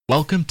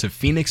Welcome to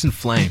Phoenix and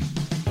Flame,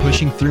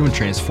 pushing through and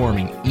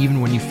transforming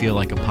even when you feel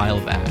like a pile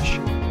of ash.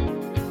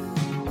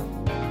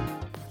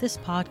 This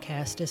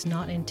podcast is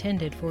not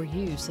intended for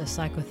use as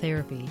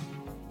psychotherapy.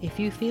 If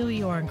you feel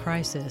you are in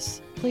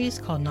crisis, please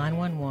call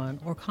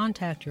 911 or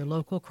contact your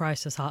local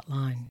crisis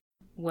hotline.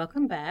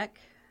 Welcome back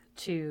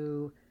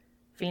to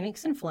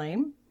Phoenix and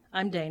Flame.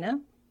 I'm Dana,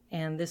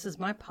 and this is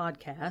my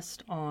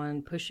podcast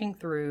on pushing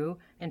through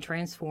and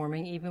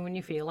transforming even when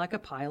you feel like a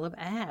pile of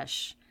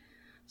ash.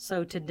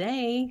 So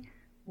today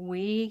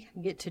we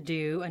get to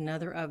do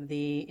another of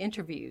the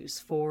interviews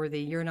for the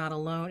You're Not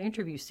Alone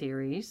interview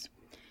series.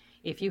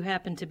 If you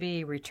happen to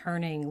be a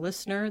returning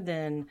listener,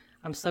 then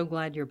I'm so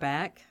glad you're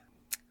back.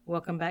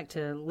 Welcome back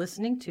to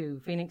listening to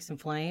Phoenix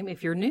and Flame.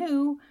 If you're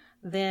new,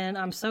 then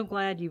I'm so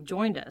glad you've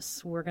joined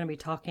us. We're going to be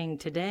talking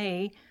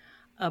today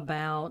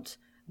about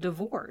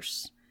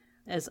divorce.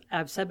 As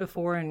I've said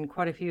before in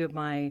quite a few of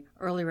my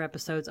earlier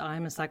episodes,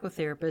 I'm a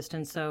psychotherapist,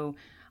 and so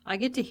I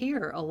get to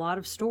hear a lot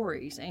of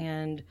stories,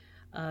 and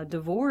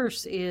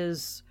divorce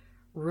is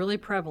really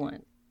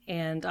prevalent.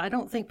 And I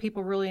don't think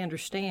people really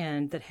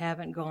understand that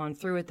haven't gone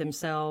through it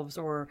themselves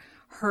or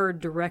heard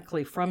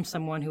directly from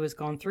someone who has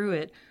gone through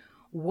it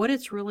what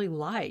it's really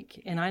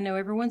like. And I know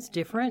everyone's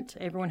different.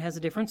 Everyone has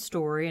a different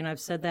story, and I've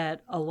said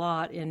that a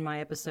lot in my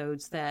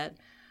episodes, that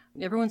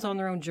everyone's on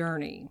their own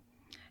journey.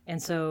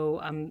 And so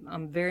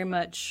I'm very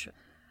much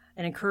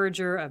an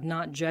encourager of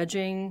not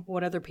judging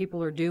what other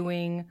people are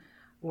doing.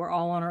 We're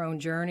all on our own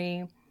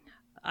journey.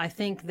 I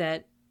think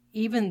that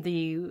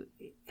even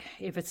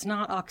if it's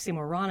not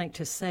oxymoronic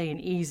to say an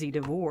easy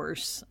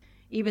divorce,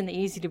 even the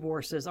easy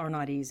divorces are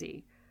not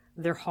easy.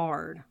 They're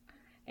hard.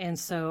 And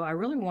so I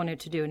really wanted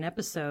to do an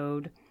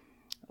episode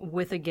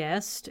with a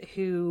guest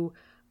who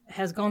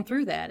has gone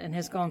through that and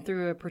has gone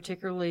through a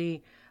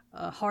particularly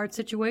hard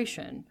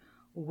situation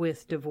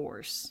with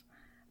divorce.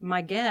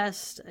 My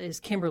guest is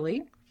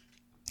Kimberly,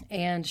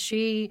 and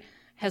she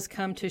has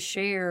come to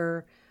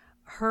share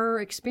her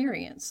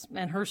experience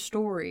and her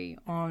story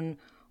on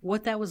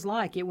what that was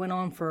like. It went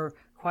on for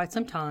quite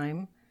some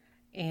time,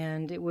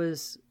 and it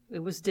was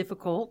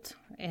difficult.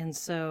 And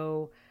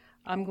so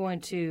I'm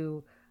going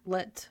to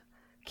let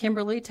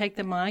Kimberly take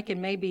the mic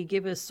and maybe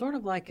give us sort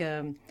of like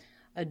a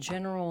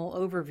general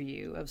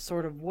overview of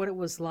sort of what it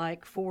was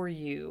like for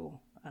you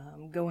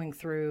going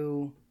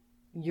through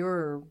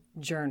your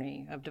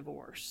journey of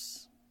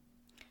divorce.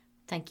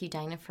 Thank you,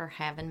 Dana, for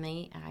having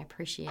me. I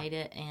appreciate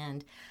it,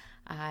 and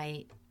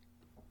I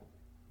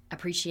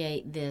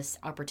appreciate this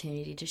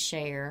opportunity to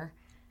share.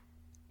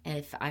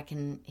 If I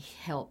can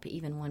help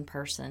even one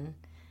person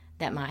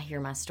that might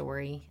hear my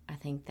story, I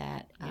think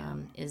that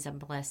is a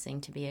blessing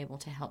to be able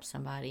to help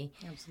somebody.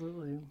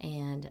 Absolutely.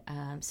 And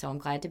so I'm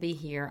glad to be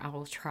here. I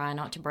will try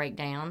not to break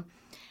down.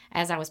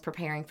 As I was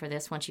preparing for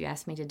this, once you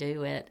asked me to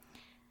do it,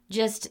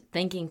 just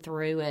thinking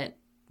through it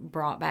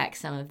brought back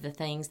some of the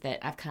things that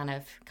I've kind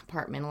of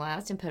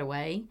compartmentalized and put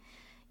away,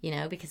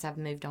 because I've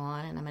moved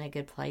on and I'm in a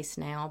good place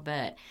now.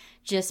 But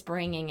just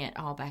bringing it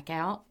all back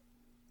out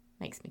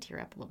makes me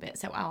tear up a little bit.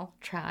 So I'll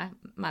try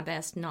my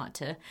best not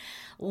to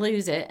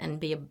lose it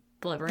and be a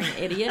blubbering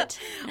idiot.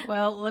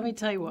 Well, let me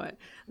tell you what.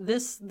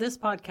 This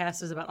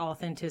podcast is about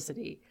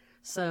authenticity.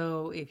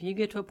 So if you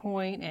get to a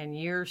point and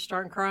you're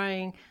starting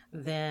crying,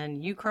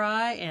 then you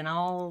cry and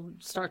I'll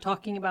start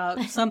talking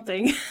about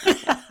something.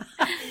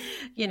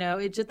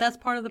 That's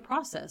part of the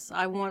process.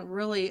 I want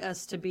really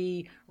us to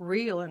be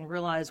real and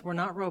realize we're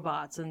not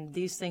robots, and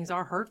these things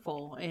are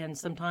hurtful, and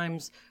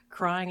sometimes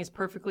crying is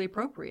perfectly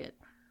appropriate.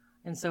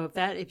 And so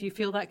if you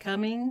feel that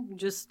coming,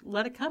 just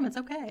let it come. It's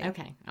okay.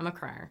 Okay. I'm a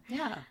crier.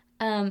 Yeah.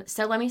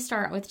 So let me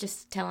start with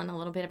just telling a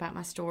little bit about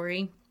my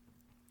story.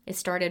 It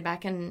started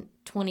back in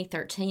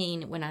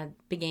 2013 when I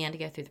began to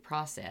go through the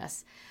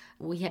process.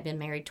 We had been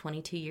married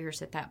 22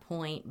 years at that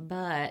point,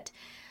 but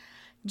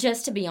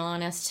just to be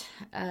honest,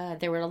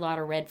 there were a lot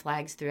of red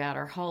flags throughout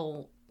our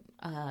whole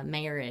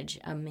marriage.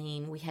 I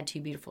mean, we had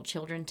two beautiful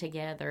children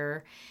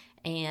together,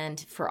 and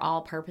for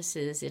all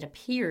purposes, it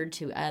appeared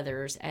to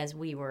others as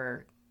we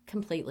were a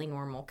completely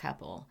normal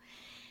couple.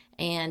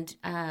 And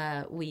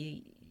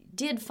we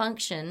did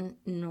function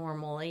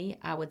normally,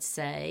 I would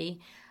say,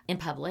 in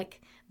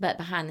public, but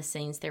behind the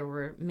scenes, there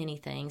were many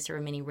things. There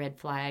were many red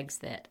flags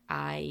that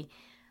I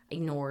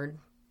ignored,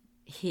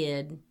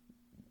 hid,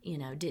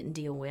 didn't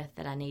deal with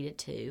that I needed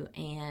to.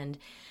 And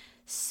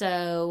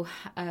so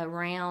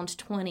around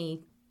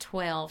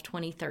 2012,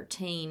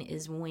 2013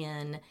 is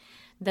when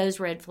those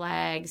red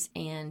flags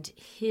and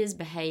his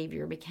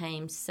behavior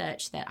became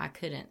such that I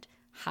couldn't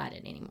hide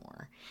it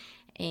anymore.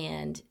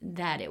 And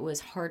that it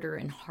was harder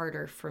and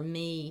harder for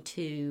me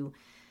to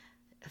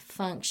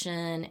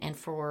function and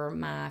for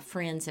my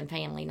friends and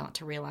family not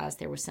to realize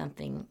there was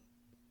something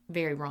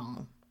very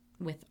wrong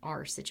with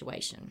our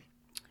situation.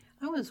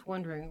 I was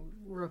wondering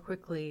real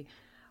quickly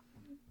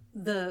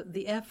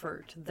the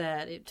effort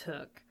that it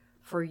took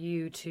for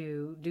you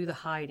to do the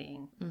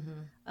hiding,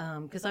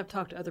 because I've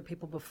talked to other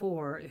people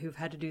before who've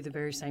had to do the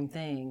very same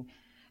thing.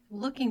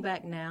 Looking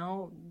back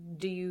now,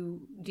 do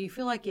you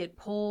feel like it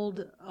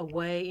pulled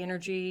away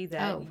energy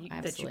that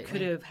you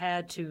could have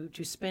had to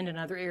spend in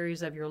other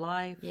areas of your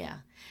life? Yeah.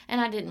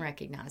 And I didn't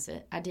recognize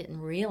it. I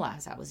didn't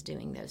realize I was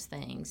doing those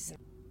things.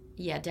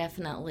 Yeah,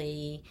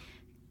 definitely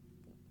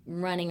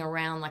running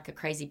around like a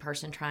crazy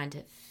person trying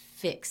to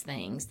fix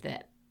things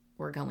that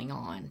were going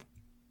on,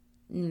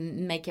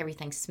 make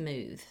everything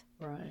smooth.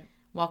 Right.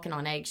 Walking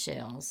on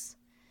eggshells.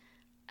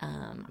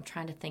 I'm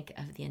trying to think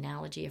of the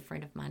analogy a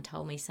friend of mine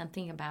told me,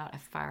 something about a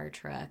fire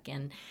truck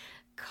and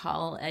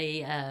call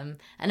an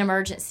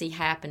emergency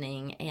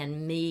happening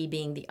and me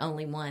being the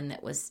only one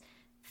that was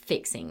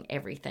fixing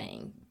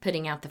everything,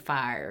 putting out the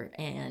fire.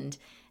 And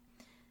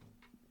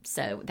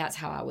so that's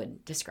how I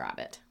would describe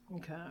it.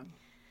 Okay.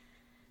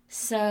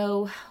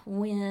 So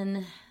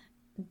when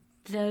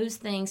those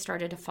things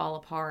started to fall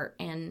apart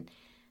and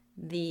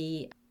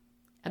the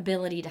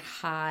ability to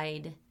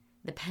hide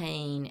the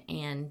pain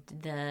and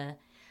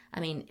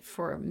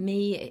for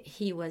me,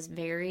 he was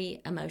very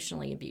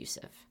emotionally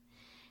abusive.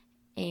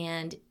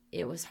 And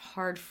it was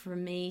hard for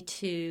me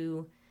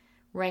to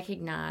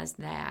recognize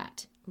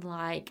that.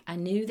 Like, I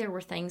knew there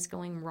were things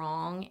going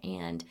wrong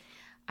and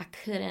I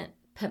couldn't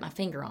put my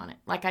finger on it.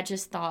 Like, I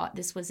just thought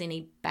this was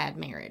any bad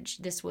marriage.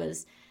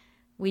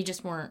 We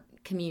just weren't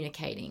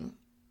communicating.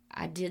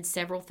 I did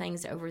several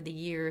things over the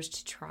years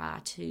to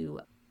try to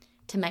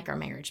make our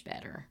marriage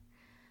better.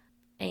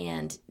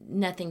 And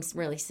nothing's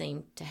really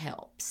seemed to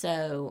help.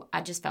 So I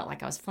just felt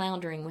like I was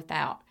floundering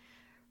without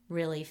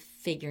really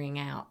figuring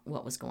out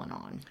what was going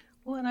on.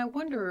 Well, and I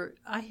wonder,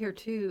 I hear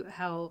too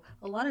how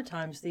a lot of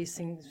times these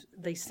things,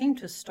 they seem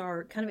to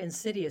start kind of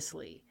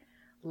insidiously.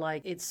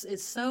 Like it's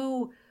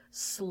so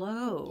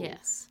slow.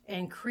 Yes.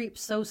 And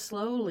creeps so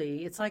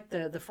slowly. It's like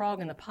the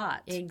frog in the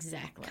pot.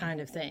 Exactly.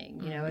 Kind of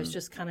thing. You know, it's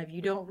just kind of,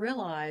 you don't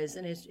realize,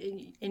 and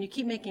you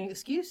keep making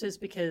excuses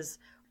because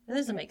that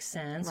doesn't make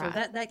sense, right.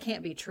 Or that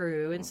can't be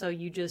true. And so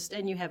you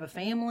have a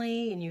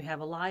family and you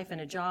have a life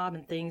and a job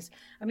and things.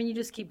 I mean, you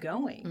just keep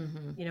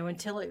going,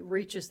 until it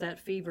reaches that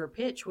fever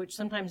pitch, which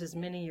sometimes is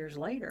many years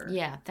later.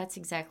 Yeah, that's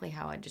exactly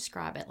how I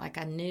describe it. Like,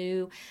 I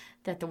knew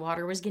that the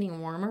water was getting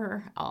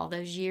warmer all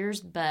those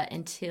years, but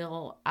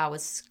until I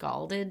was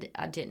scalded,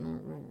 I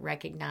didn't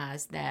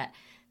recognize that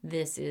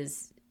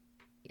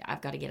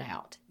I've got to get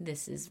out.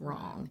 This is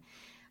wrong.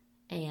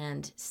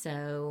 And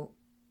so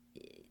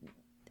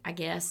I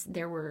guess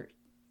there were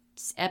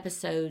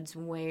episodes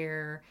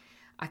where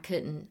I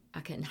couldn't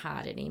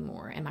hide it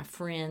anymore. And my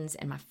friends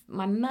and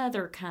my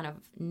mother kind of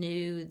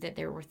knew that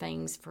there were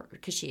things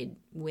because she had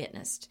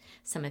witnessed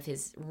some of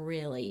his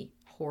really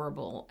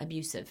horrible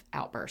abusive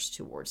outbursts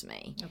towards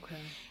me. Okay.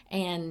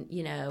 And,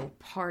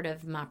 part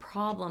of my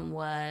problem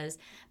was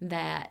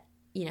that,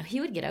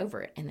 he would get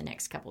over it in the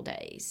next couple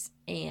days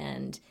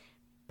and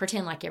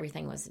pretend like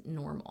everything was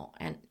normal.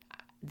 And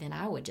then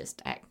I would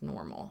just act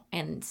normal.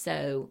 And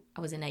so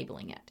I was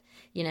enabling it,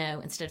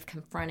 instead of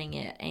confronting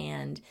it.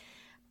 And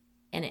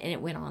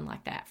it went on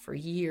like that for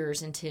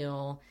years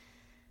until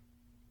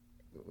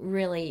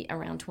really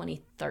around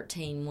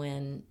 2013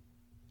 when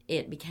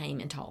it became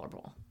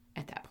intolerable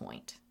at that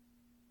point.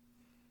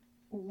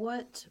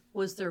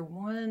 Was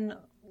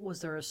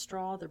there a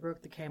straw that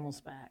broke the camel's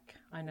back?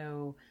 I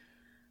know,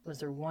 was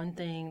there one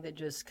thing that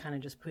just kind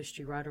of pushed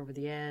you right over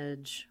the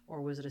edge,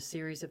 or was it a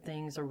series of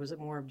things, or was it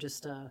more of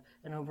just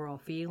an overall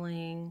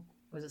feeling?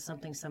 Was it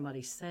something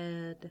somebody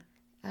said?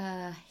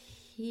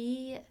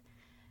 He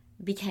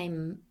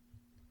became,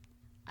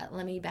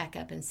 let me back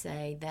up and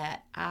say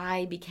that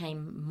I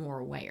became more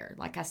aware.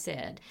 Like I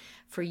said,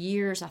 for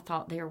years I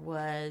thought there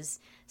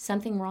was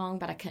something wrong,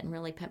 but I couldn't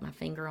really put my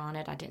finger on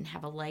it. I didn't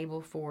have a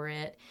label for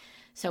it.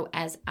 So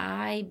as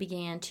I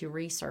began to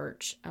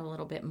research a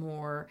little bit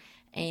more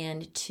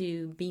and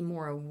to be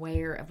more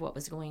aware of what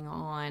was going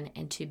on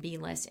and to be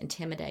less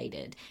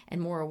intimidated and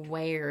more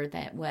aware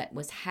that what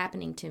was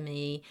happening to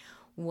me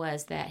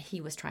was that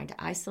he was trying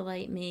to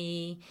isolate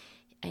me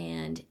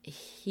and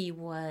he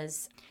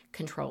was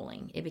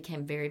controlling. It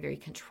became very, very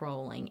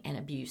controlling and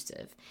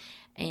abusive.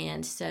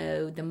 And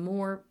so the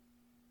more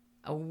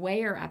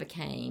aware I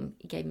became,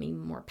 it gave me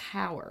more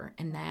power,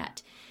 and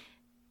that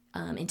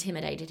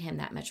intimidated him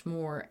that much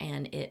more,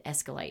 and it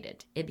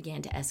escalated. It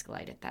began to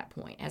escalate at that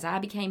point. As I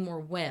became more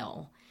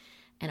well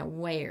and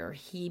aware,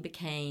 it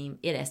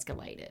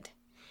escalated.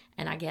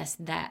 And I guess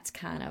that's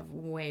kind of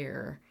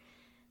where,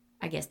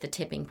 the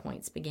tipping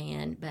points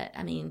began. But,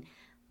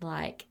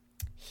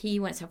 he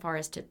went so far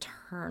as to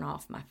turn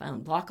off my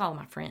phone, block all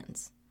my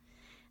friends.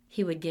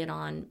 He would get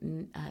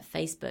on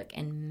Facebook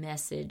and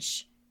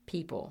message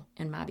people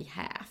in my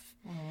behalf.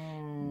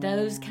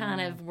 Those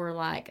kind of were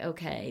like,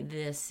 okay,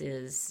 this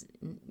is,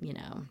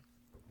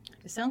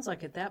 It sounds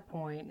like at that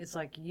point, it's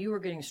like you were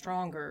getting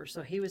stronger,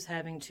 so he was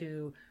having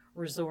to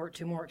resort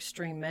to more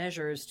extreme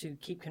measures to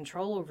keep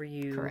control over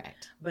you.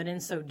 Correct. But in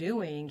so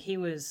doing, he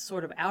was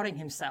sort of outing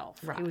himself.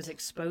 Right. He was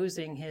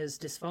exposing his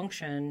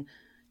dysfunction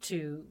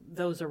to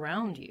those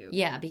around you.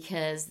 Yeah,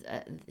 because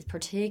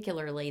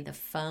particularly the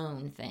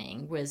phone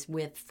thing was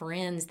with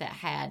friends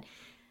that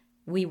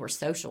we were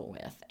social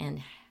with,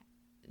 and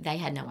they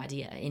had no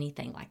idea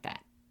anything like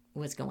that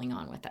was going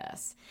on with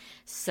us.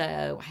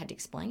 So I had to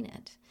explain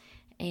it.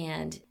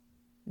 And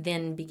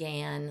then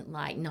began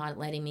like not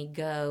letting me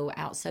go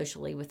out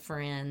socially with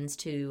friends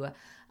to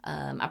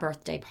a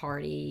birthday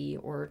party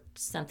or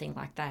something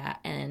like that.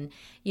 And,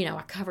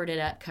 I covered it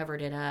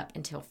up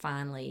until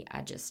finally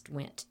I just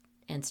went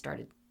and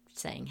started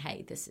saying,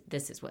 hey,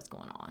 this is what's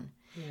going on.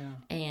 Yeah.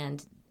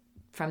 And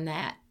from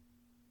that,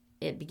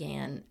 it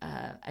began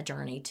a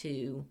journey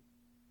to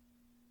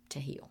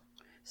heal.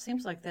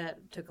 Seems like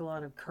that took a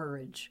lot of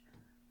courage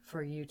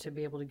for you to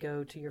be able to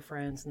go to your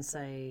friends and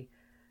say,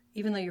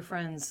 even though your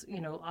friends,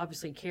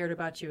 obviously cared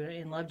about you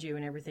and loved you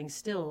and everything,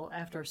 still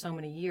after so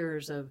many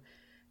years of,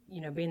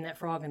 being that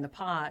frog in the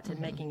pot and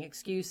making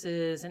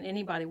excuses, and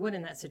anybody would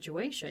in that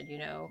situation,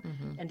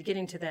 and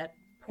getting to that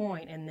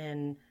point and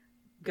then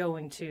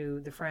going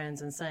to the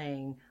friends and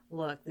saying,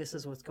 look, this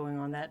is what's going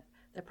on, that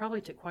probably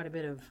took quite a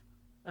bit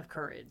of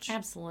courage.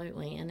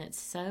 Absolutely. And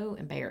it's so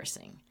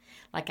embarrassing.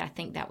 Like, I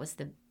think that was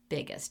the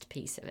biggest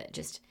piece of it,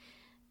 just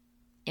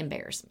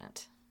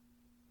embarrassment,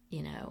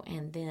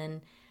 and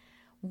then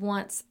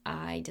once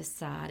I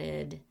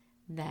decided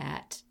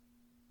that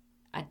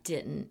I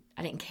didn't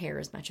care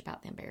as much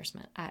about the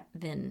embarrassment,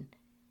 then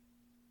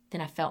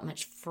I felt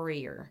much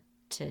freer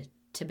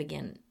to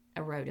begin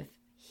a road of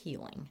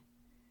healing.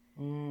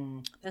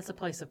 That's a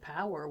place of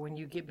power when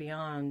you get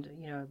beyond,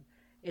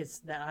 it's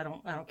that I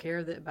don't care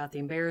about the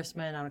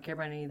embarrassment. I don't care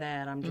about any of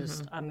that. I'm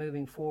just, I'm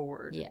moving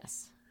forward.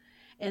 Yes.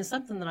 And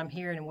something that I'm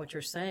hearing in what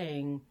you're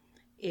saying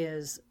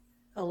is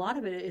a lot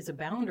of it is a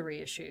boundary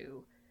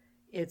issue.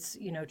 It's,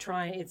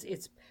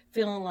 it's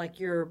feeling like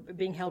you're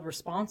being held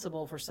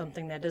responsible for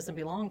something that doesn't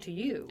belong to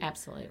you.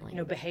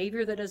 Absolutely.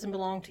 Behavior that doesn't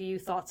belong to you,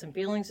 thoughts and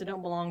feelings that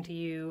don't belong to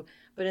you.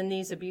 But in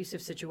these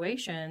abusive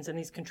situations and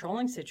these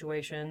controlling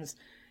situations,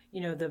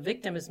 the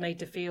victim is made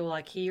to feel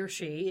like he or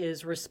she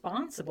is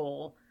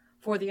responsible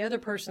for the other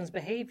person's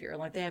behavior.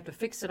 Like they have to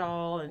fix it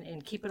all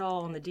and keep it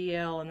all on the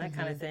DL and that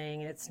kind of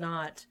thing. And it's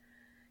not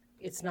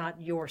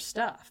your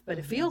stuff, but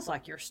it feels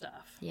like your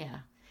stuff.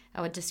 Yeah.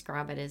 I would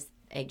describe it as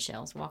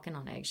eggshells, walking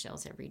on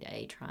eggshells every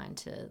day, trying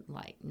to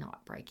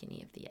not break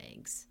any of the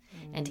eggs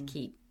and to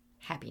keep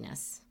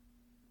happiness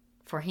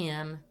for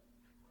him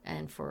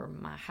and for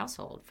my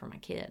household, for my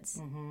kids.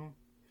 Mm-hmm.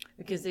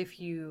 Because if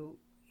you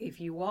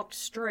walked a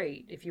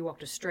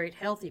straight,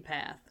 healthy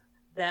path,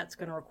 that's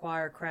going to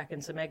require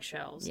cracking some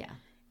eggshells. Yeah.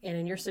 And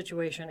in your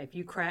situation, if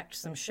you cracked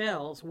some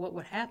shells, what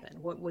would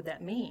happen? What would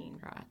that mean?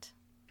 Right.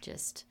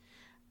 Just,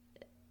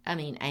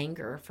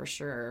 anger for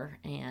sure.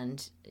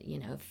 And,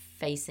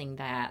 facing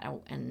that.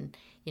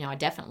 I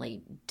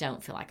definitely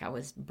don't feel like I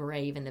was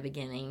brave in the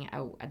beginning.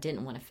 I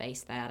didn't want to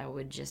face that. I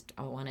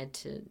wanted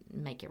to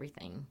make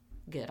everything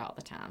good all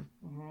the time.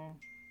 Mm-hmm.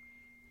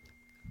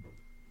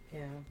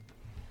 Yeah.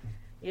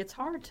 It's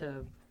hard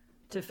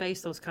to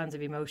face those kinds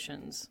of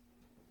emotions.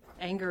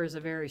 Anger is a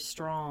very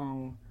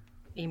strong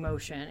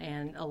emotion,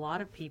 and a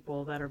lot of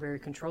people that are very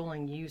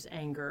controlling use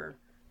anger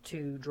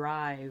to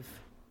drive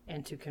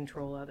and to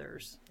control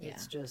others. Yeah.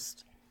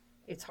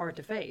 It's hard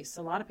to face.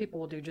 A lot of people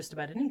will do just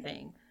about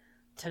anything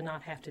to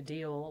not have to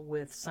deal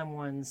with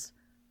someone's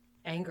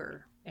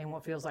anger and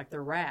what feels like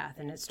their wrath.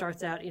 And it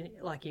starts out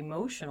like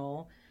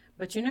emotional,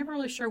 but you're never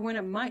really sure when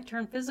it might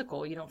turn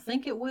physical. You don't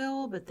think it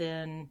will, but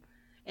then...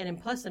 And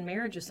plus in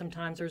marriages,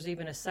 sometimes there's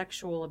even a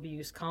sexual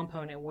abuse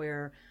component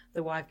where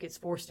the wife gets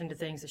forced into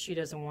things that she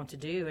doesn't want to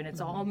do. And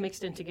it's all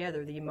mixed in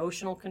together. The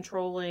emotional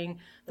controlling,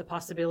 the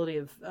possibility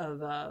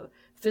of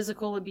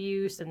physical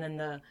abuse, and then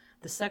the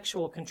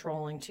sexual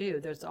controlling too.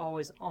 There's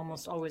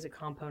almost always a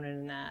component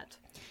in that.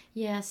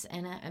 Yes,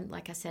 and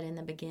like I said in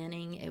the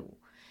beginning,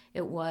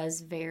 it was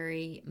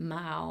very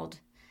mild.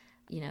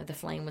 The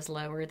flame was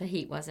lower, the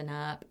heat wasn't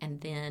up. And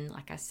then,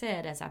 like I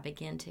said, as I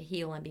began to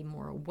heal and be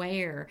more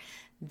aware,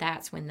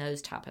 that's when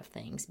those type of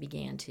things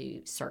began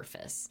to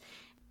surface.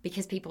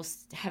 Because people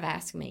have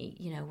asked me,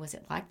 was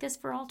it like this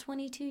for all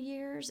 22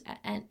 years?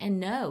 And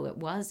no, it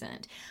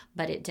wasn't.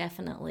 But it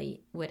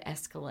definitely would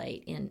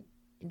escalate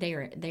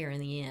there in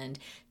the end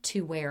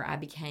to where I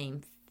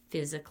became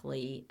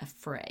physically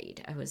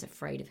afraid. I was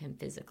afraid of him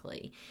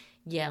physically.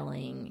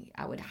 Yelling,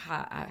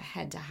 I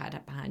had to hide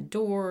up behind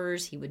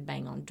doors. He would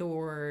bang on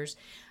doors.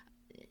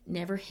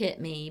 Never hit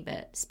me,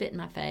 but spit in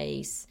my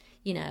face.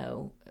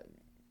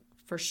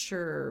 For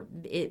sure,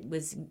 it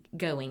was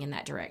going in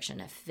that direction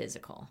of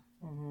physical.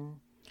 Mm-hmm.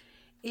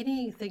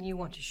 Anything you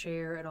want to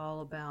share at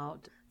all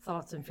about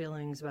thoughts and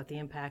feelings about the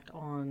impact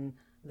on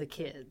the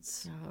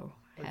kids? Oh,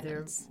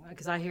 heavens.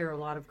 Because I hear a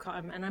lot of,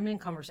 and I'm in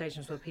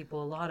conversations with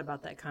people a lot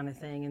about that kind of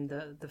thing and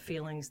the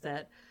feelings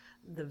that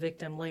the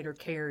victim later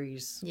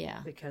carries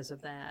because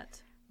of that.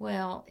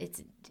 Well,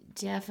 it's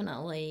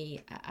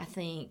definitely, I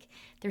think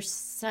there's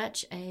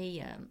such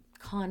a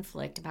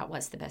conflict about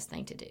what's the best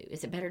thing to do.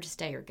 Is it better to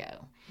stay or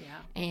go?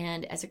 Yeah.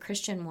 And as a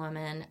Christian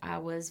woman, I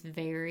was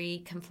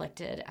very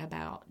conflicted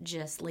about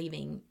just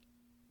leaving,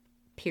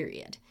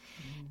 period.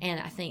 Mm-hmm. And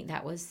I think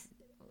that was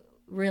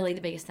really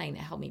the biggest thing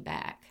that held me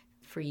back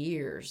for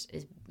years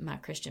is my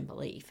Christian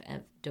belief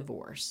of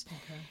divorce.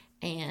 Okay.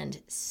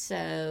 And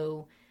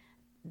so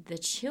the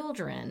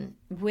children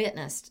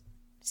witnessed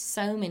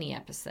so many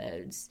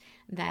episodes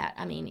that,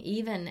 I mean,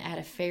 even at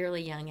a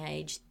fairly young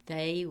age,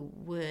 they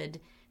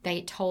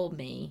told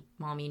me,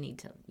 Mom, you need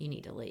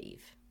to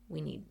leave.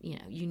 You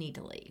need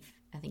to leave.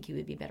 I think you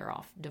would be better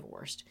off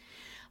divorced.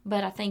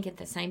 But I think at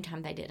the same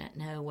time, they didn't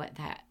know what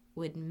that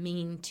would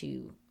mean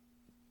to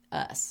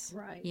us.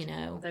 Right.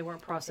 They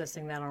weren't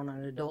processing that on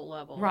an adult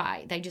level.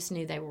 Right. They just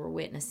knew they were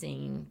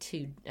witnessing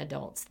two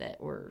adults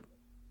that were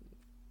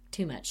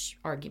too much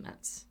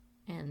arguments.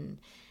 And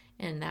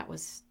that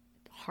was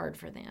hard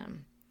for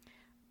them.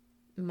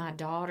 My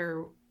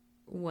daughter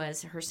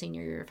was her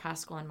senior year of high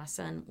school, and my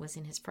son was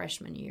in his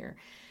freshman year.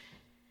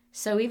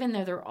 So even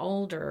though they're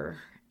older,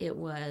 it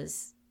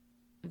was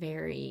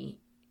very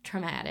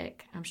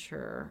traumatic, I'm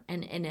sure.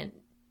 And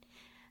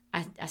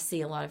I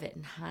see a lot of it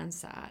in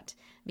hindsight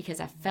because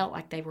I felt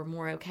like they were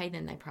more okay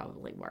than they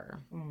probably were.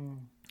 Mm.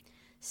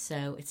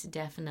 So it's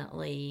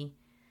definitely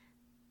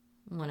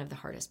one of the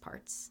hardest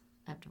parts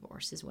of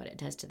divorce is what it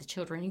does to the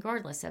children,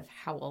 regardless of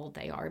how old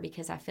they are,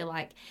 because I feel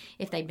like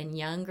if they'd been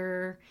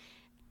younger,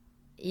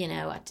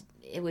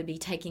 it would be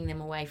taking them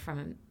away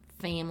from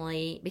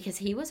family, because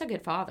he was a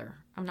good father.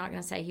 I'm not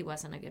going to say he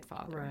wasn't a good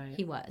father. Right.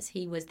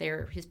 He was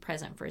there, he's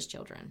present for his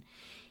children.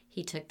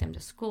 He took them to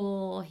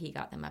school, he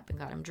got them up and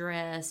got them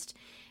dressed,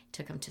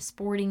 took them to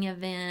sporting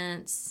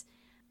events.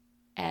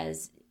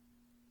 As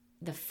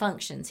the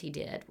functions he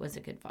did, was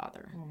a good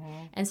father.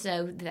 Mm-hmm. And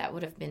so that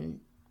would have been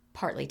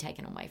partly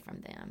taken away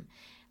from them.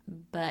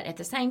 But at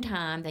the same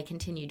time, they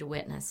continued to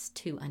witness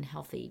two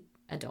unhealthy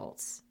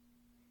adults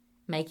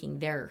making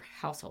their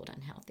household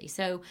unhealthy.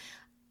 So,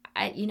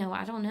 I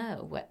don't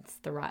know what's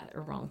the right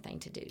or wrong thing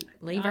to do.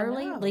 Leave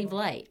early, leave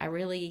late. I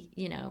really,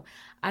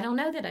 I don't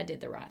know that I did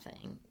the right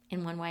thing.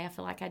 In one way, I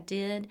feel like I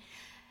did.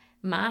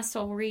 My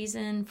sole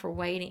reason for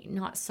waiting,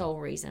 not sole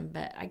reason,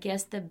 but I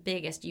guess the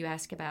biggest, you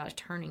ask about a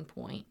turning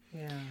point,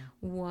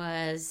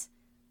 was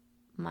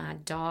my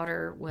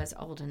daughter was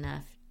old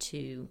enough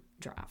to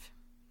drive.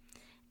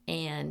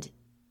 And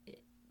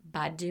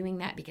by doing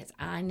that, because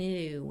I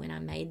knew when I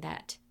made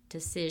that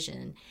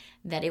decision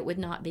that it would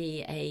not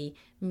be a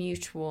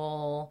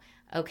mutual,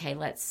 okay,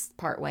 let's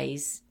part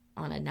ways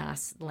on a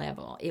nice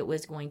level. It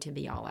was going to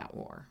be all out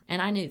war.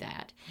 And I knew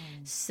that.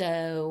 Mm.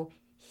 So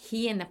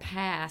he, in the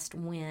past,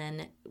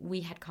 when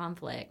we had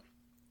conflict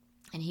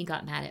and he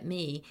got mad at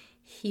me,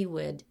 he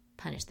would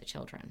punish the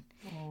children.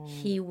 Mm.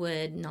 He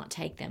would not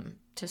take them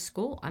to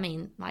school. I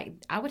mean, like,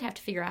 I would have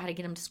to figure out how to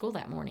get them to school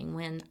that morning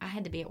when I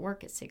had to be at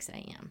work at 6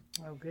 a.m.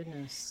 Oh,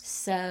 goodness.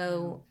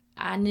 So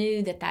I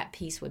knew that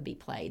piece would be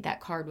played, that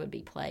card would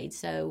be played.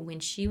 So when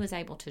she was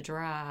able to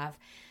drive,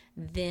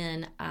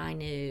 then I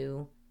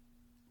knew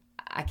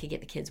I could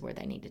get the kids where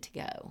they needed to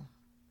go.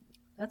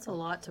 That's a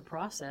lot to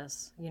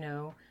process,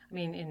 I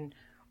mean, and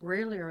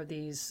rarely are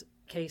these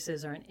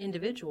cases or in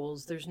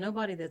individuals, there's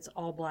nobody that's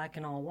all black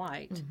and all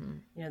white.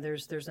 Mm-hmm.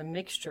 There's a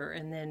mixture.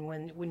 And then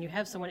when you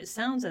have someone, it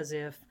sounds as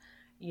if,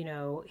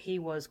 he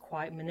was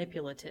quite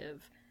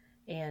manipulative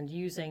and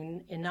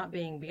not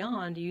being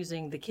beyond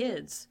using the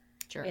kids.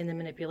 Sure. In the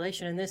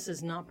manipulation. And this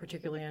is not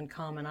particularly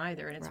uncommon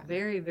either. And it's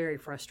very, very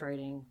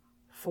frustrating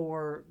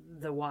for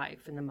the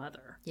wife and the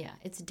mother. Yeah,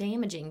 it's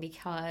damaging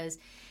because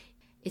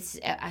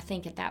I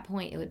think at that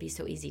point it would be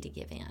so easy to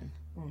give in.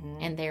 Mm-hmm.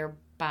 And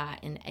thereby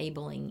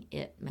enabling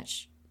it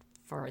much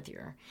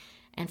further.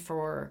 And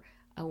for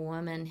a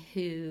woman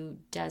who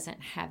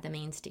doesn't have the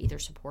means to either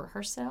support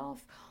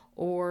herself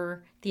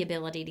or the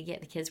ability to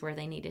get the kids where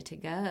they needed to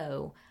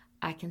go,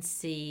 I can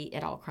see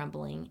it all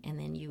crumbling, and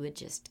then you would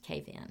just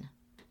cave in.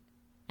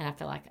 And I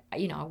feel like,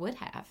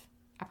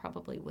 I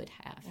probably would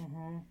have.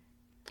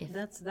 Mm-hmm.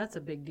 That's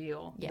a big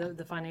deal. Yeah.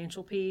 The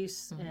financial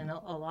piece, mm-hmm. and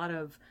a lot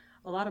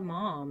of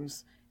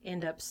moms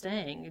end up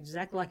staying,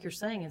 exactly like you're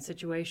saying, in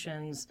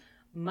situations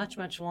much,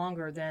 much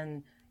longer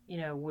than,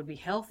 would be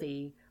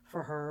healthy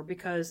for her,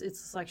 because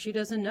it's like she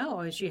doesn't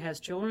know. She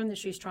has children that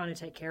she's trying to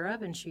take care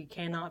of, and she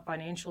cannot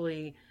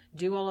financially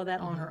do all of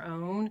that mm-hmm. on her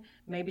own.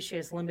 Maybe she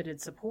has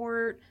limited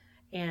support,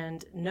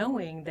 and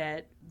knowing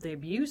that the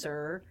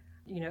abuser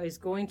is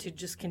going to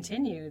just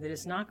continue, that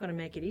it's not going to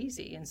make it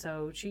easy. And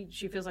so she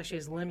feels like she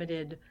has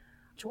limited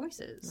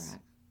choices.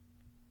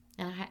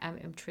 Right.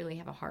 And I truly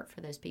have a heart for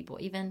those people.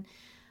 Even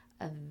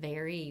a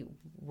very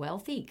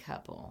wealthy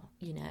couple,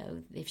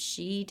 if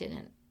she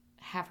didn't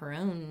have her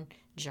own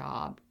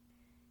job,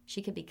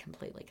 she could be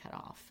completely cut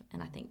off.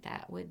 And I think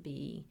that would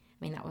be,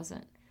 that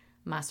wasn't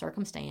my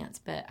circumstance,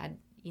 but I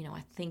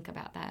think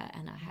about that,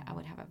 and I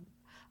would have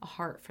a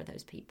heart for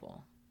those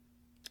people.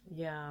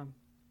 Yeah.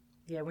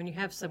 Yeah, when you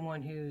have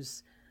someone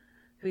who's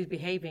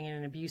behaving in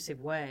an abusive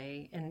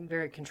way and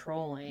very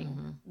controlling,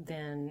 mm-hmm.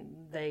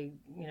 then they,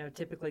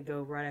 typically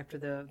go right after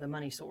the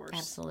money source.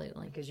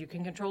 Absolutely. Because you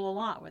can control a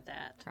lot with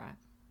that. That's right.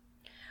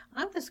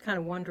 I was kind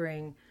of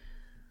wondering,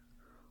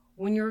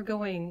 when you're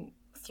going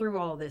through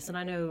all this, and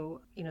I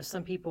know,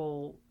 some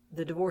people,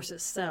 the divorce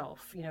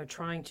itself,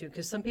 trying to,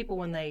 because some people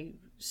when they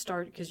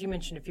start, because you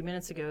mentioned a few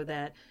minutes ago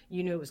that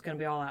you knew it was going to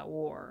be all out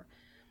war.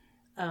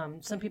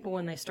 some people,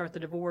 when they start the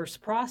divorce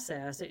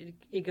process,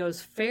 it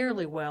goes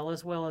fairly well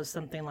as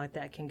something like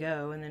that can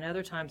go, and then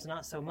other times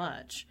not so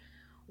much.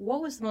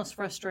 What was the most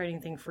frustrating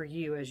thing for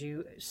you as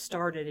you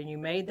started and you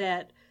made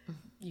that,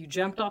 you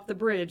jumped off the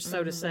bridge,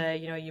 so to say,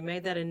 you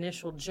made that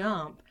initial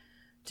jump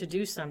to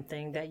do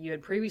something that you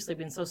had previously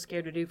been so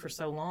scared to do for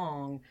so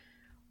long?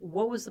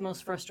 What was the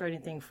most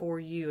frustrating thing for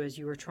you as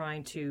you were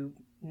trying to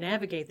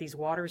navigate these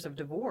waters of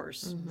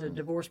divorce, the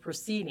divorce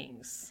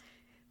proceedings?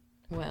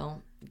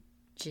 Well,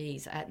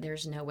 geez,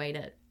 there's no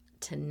way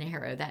to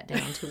narrow that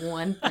down to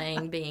one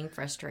thing being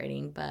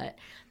frustrating, but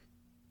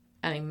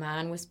I mean,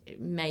 mine was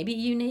maybe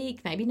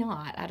unique, maybe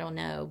not, I don't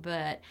know,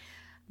 but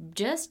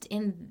just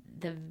in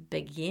the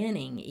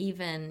beginning,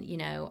 even,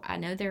 I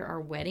know there are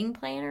wedding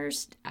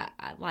planners.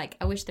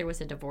 I wish there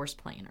was a divorce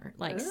planner,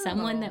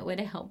 someone that would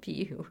help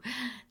you.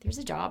 There's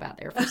a job out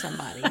there for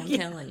somebody, I'm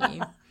telling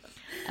you.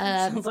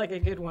 Sounds like a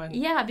good one.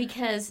 Yeah,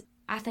 because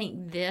I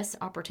think this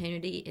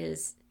opportunity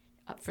is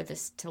for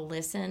this to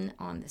listen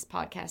on this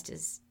podcast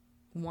is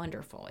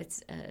wonderful.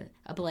 It's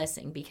a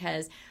blessing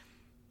because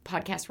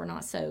podcasts were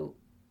not so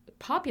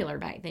popular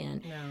back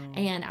then.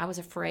 No. And I was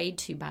afraid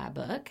to buy a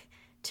book,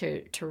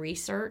 to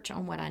research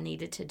on what I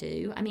needed to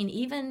do. I mean,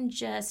 even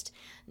just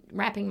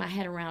wrapping my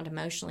head around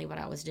emotionally what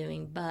I was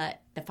doing,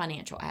 but the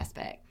financial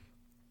aspect,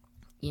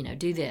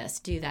 do this,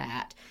 do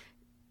that,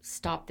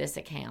 stop this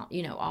account,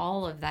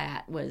 all of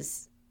that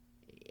was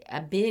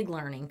a big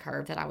learning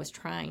curve that I was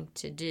trying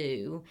to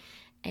do.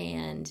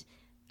 And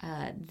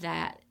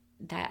that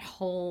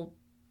whole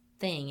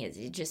thing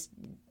it just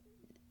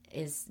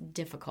is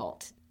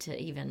difficult to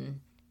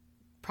even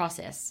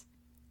process.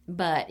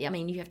 But I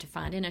mean, you have to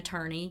find an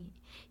attorney.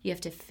 You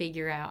have to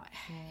figure out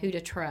who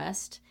to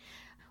trust.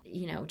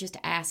 Just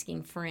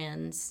asking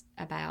friends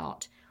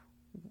about,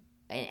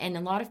 and a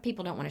lot of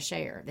people don't want to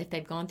share if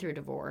they've gone through a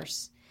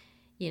divorce.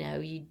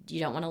 You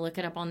don't want to look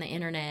it up on the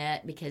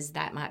internet because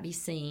that might be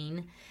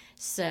seen.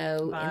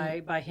 So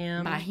by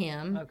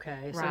him.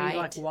 Okay. So right. you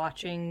like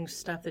watching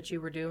stuff that you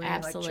were doing,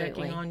 Absolutely. like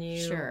checking on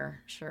you.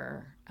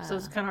 Sure. So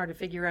it's kind of hard to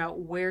figure out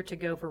where to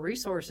go for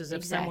resources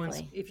if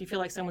you feel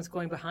like someone's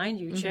going behind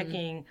you,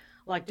 checking,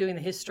 like doing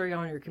the history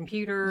on your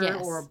computer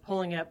or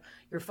pulling up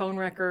your phone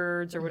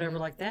records or whatever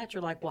like that.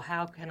 You're like, well,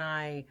 how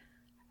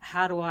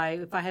do I,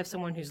 if I have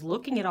someone who's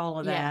looking at all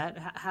of that,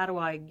 how do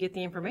I get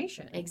the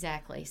information?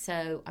 Exactly.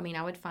 So, I mean,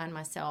 I would find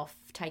myself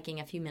taking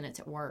a few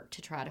minutes at work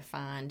to try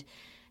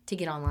to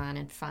get online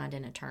and find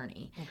an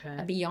attorney.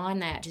 Okay.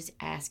 Beyond that, just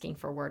asking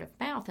for word of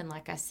mouth. And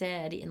like I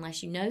said,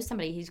 unless you know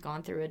somebody who's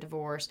gone through a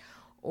divorce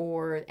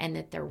and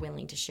that they're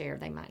willing to share,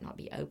 they might not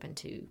be open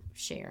to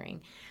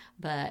sharing.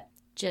 But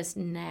just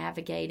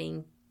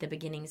navigating the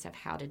beginnings of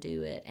how to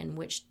do it and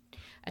which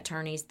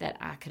attorneys that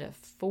I could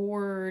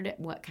afford,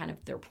 what kind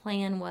of their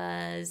plan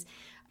was,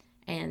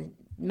 and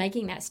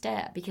making that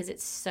step because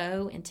it's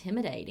so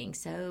intimidating,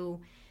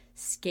 so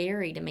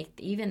scary to make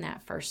even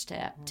that first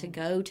step to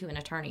go to an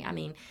attorney. I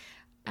mean,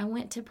 I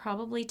went to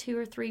probably 2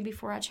 or 3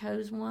 before I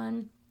chose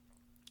one.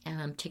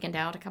 Chickened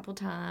out a couple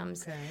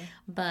times,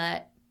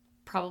 but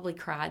probably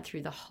cried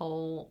through the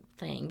whole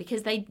thing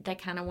because they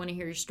kind of want to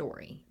hear your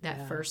story,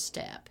 that first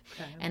step.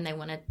 And they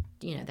want to,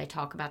 they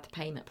talk about the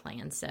payment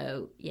plan.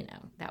 So,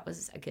 that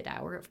was a good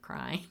hour of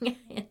crying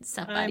in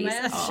somebody's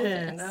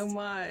office. Oh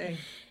my.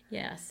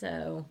 Yeah,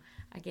 so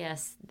I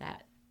guess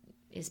that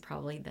is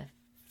probably the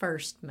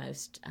first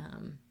most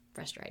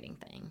frustrating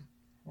thing.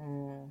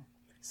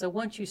 So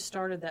once you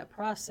started that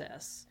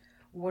process,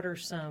 what are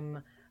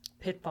some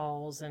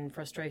pitfalls and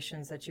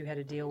frustrations that you had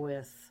to deal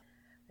with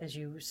as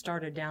you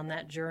started down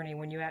that journey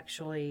when you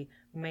actually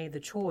made the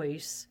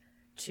choice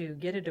to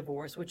get a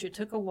divorce, which it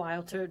took a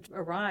while to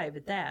arrive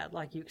at that,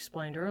 like you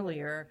explained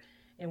earlier.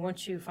 And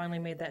once you finally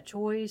made that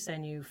choice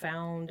and you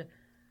found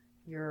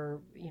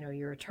your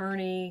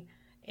attorney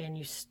and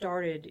you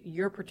started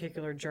your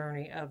particular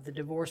journey of the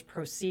divorce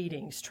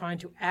proceedings, trying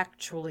to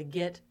actually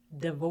get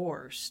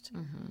divorced,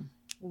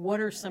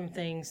 what are some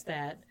things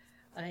that,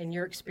 in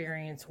your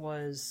experience,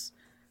 was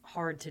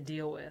hard to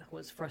deal with,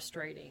 was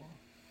frustrating?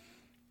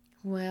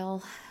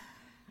 Well,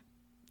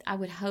 I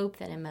would hope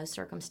that in most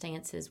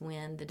circumstances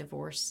when the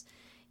divorce,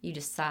 you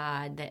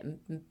decide that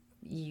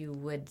you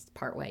would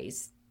part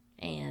ways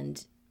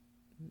and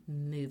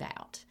move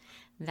out.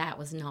 That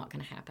was not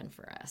going to happen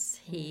for us.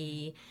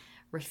 He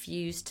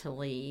refused to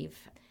leave,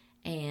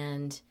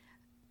 and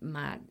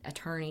my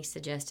attorney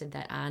suggested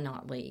that I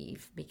not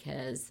leave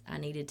because I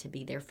needed to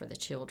be there for the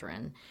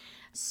children.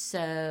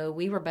 So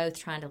we were both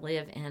trying to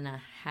live in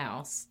a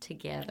house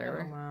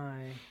together. Oh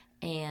my.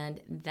 And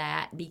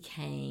that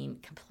became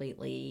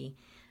completely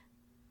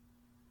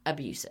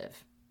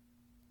abusive,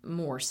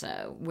 more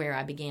so, where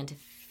I began to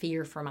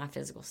fear for my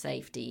physical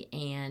safety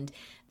and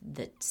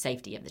the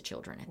safety of the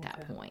children at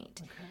that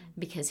point.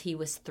 Because he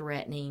was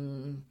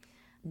threatening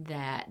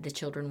that the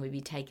children would be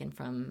taken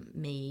from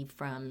me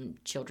from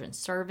children's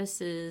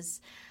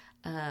services,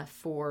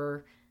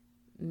 for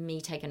me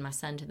taking my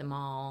son to the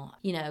mall,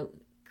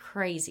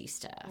 crazy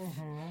stuff.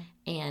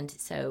 And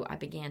so I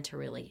began to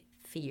really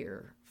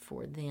fear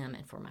for them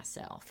and for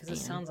myself.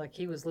 Because it sounds like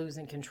he was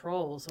losing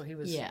control, so he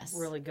was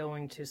really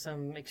going to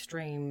some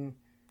extreme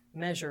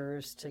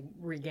measures to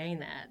regain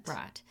that.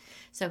 Right.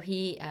 So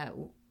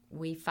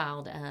we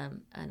filed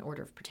an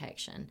order of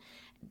protection.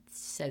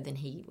 So then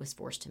he was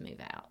forced to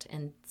move out.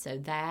 And so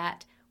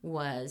that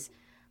was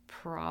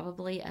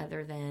probably,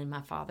 other than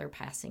my father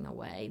passing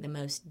away, the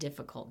most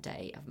difficult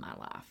day of my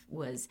life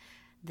was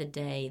the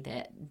day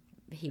that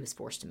he was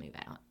forced to move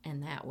out.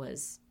 And that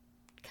was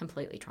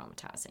completely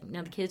traumatizing.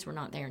 Now, the kids were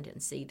not there and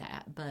didn't see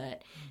that,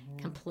 but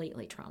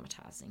completely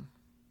traumatizing.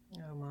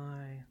 Oh,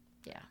 my.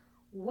 Yeah.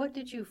 What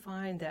did you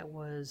find that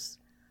was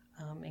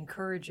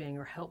encouraging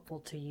or helpful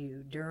to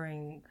you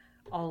during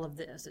all of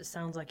this? It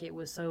sounds like it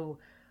was so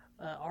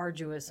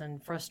arduous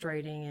and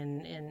frustrating,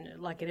 and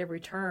like at every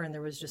turn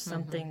there was just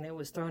something that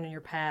was thrown in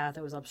your path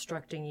that was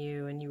obstructing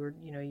you, and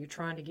you're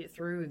trying to get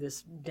through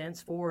this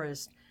dense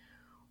forest.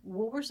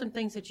 What were some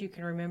things that you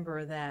can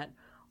remember that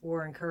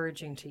were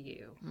encouraging to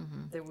you,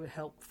 that were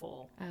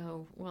helpful?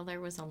 Oh, well, there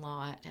was a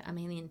lot. I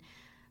mean,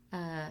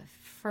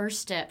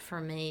 first step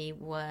for me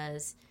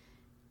was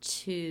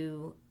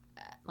to,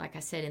 like I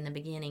said in the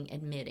beginning,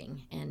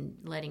 admitting and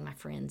letting my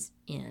friends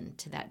in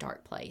to that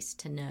dark place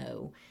to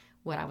know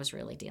what I was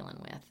really dealing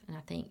with. And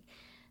I think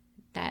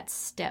that's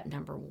step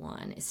number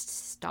one, is to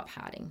stop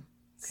hiding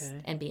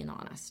and being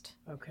honest.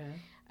 Okay.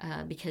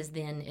 Because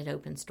then it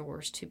opens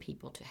doors to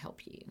people to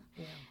help you.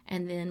 Yeah.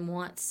 And then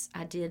once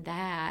I did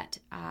that,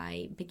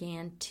 I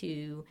began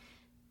to,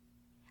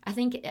 I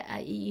think,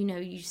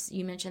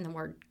 you mentioned the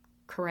word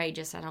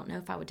courageous. I don't know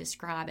if I would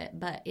describe it,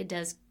 but it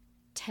does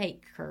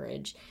take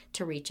courage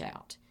to reach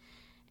out.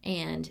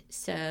 And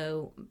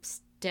so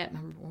step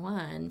number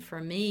one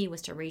for me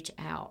was to reach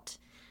out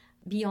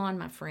beyond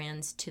my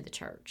friends to the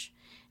church.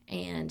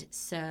 And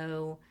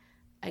so,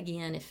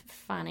 again, if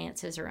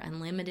finances are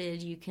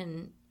unlimited, you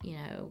can,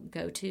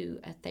 go to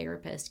a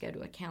therapist, go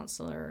to a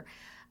counselor.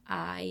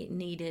 I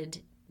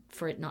needed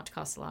for it not to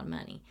cost a lot of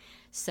money.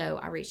 So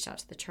I reached out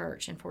to the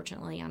church, and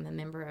fortunately I'm a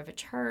member of a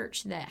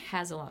church that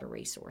has a lot of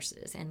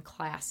resources and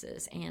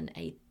classes and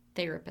a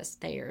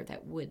therapist there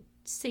that would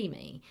see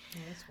me.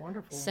 Yeah, that's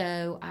wonderful.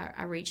 So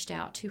I reached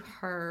out to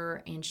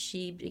her, and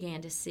she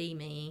began to see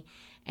me.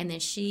 And then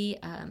she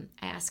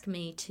asked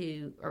me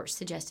or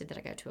suggested that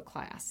I go to a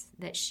class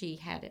that she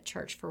had at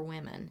Church for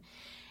Women,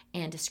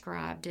 and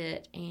described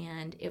it.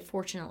 And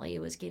fortunately, it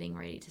was getting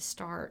ready to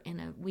start in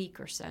a week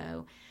or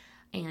so.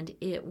 And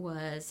it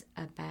was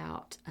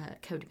about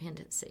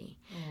codependency.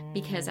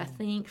 Because I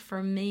think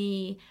for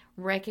me,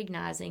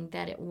 recognizing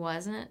that it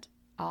wasn't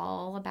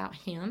all about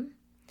him,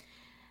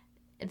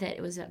 that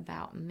it was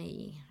about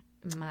me,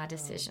 my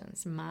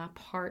decisions, my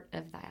part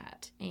of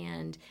that.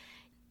 And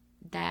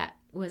that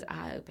was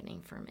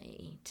eye-opening for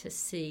me to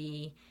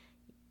see,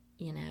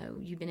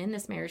 you've been in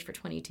this marriage for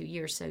 22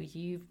 years, so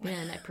you've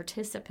been a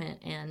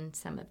participant in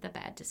some of the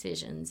bad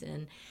decisions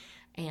and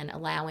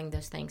allowing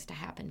those things to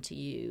happen to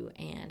you,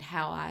 and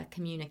how I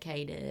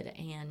communicated.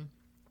 And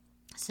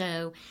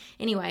so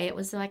anyway, it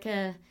was like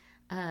a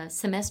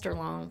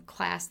semester-long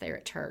class there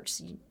at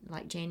church,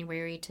 like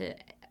January to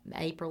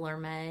April or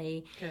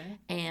May. Okay.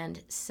 And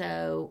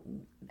so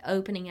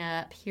opening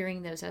up,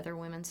 hearing those other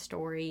women's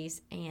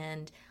stories,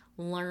 and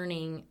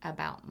learning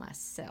about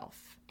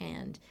myself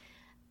and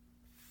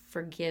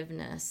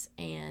forgiveness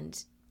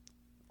and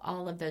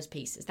all of those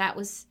pieces. That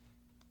was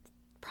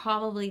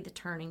probably the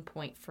turning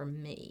point for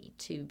me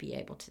to be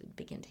able to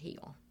begin to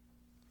heal.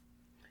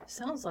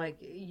 Sounds like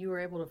you were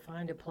able to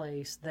find a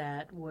place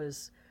that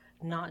was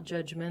not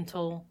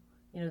judgmental,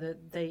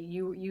 that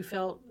you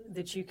felt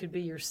that you could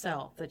be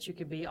yourself, that you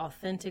could be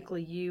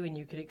authentically you, and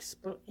you could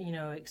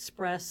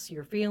express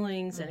your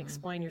feelings and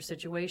explain your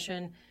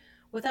situation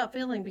without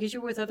feeling, because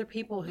you're with other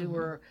people who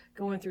were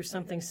going through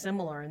something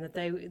similar, and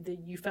that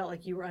you felt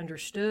like you were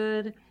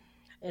understood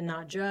and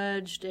not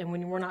judged. And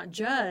when we're not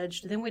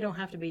judged, then we don't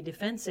have to be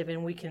defensive,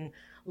 and we can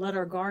let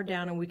our guard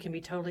down, and we can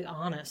be totally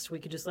honest. We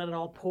could just let it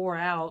all pour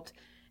out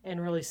and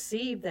really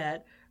receive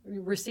that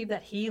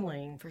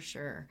healing. For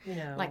sure.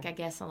 Like, I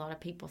guess a lot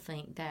of people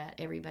think that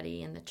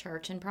everybody in the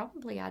church, and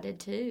probably I did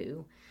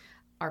too,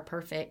 are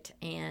perfect,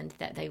 and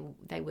that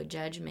they would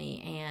judge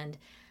me. And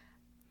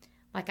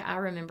like, I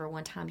remember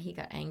one time he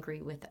got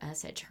angry with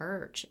us at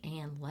church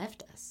and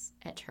left us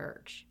at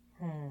church.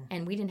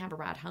 And we didn't have a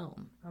ride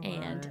home. Oh,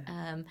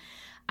 and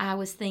I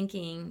was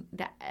thinking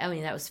that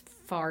was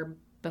far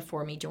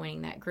before me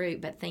joining that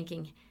group, but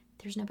thinking,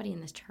 there's nobody in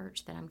this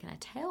church that I'm going to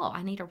tell.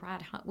 I need a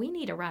ride home. We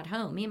need a ride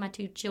home. Me and my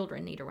 2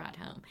 children need a ride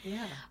home.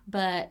 Yeah.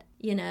 But,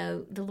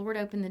 the Lord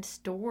opened this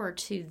door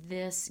to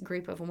this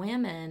group of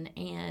women,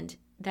 and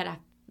that I,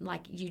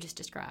 like you just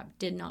described,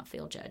 did not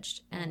feel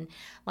judged. And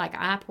like,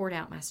 I poured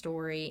out my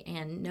story,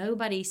 and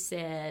nobody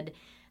said,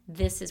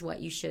 this is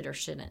what you should or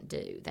shouldn't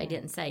do. They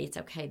didn't say it's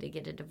okay to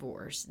get a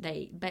divorce.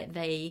 They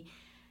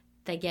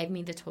gave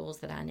me the tools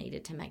that I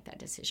needed to make that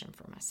decision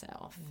for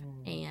myself.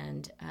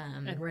 And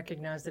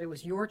recognize that it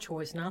was your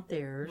choice, not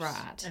theirs.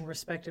 Right. And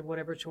respected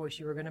whatever choice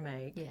you were going to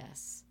make.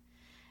 Yes.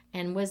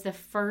 And was the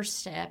first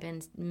step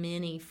in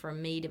many for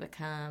me to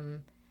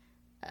become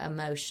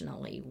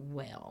emotionally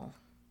well,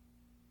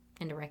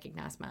 and to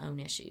recognize my own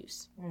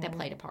issues that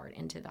played a part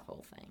into the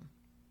whole thing.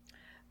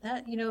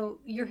 That,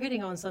 you're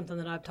hitting on something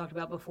that I've talked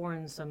about before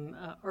in some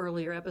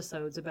earlier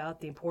episodes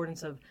about the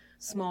importance of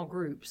small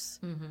groups,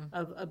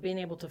 of being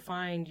able to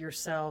find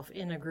yourself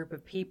in a group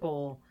of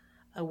people,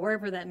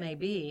 wherever that may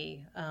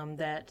be,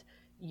 that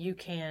you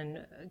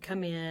can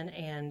come in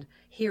and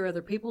hear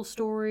other people's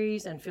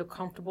stories and feel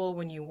comfortable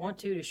when you want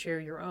to share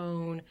your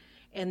own,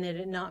 and that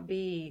it not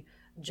be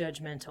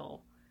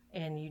judgmental.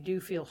 And you do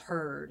feel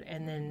heard,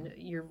 and then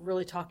you're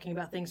really talking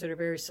about things that are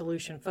very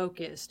solution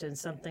focused and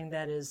something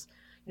that is,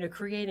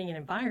 creating an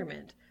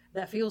environment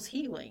that feels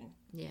healing.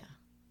 Yeah,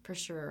 for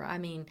sure. I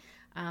mean,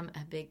 I'm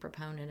a big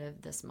proponent of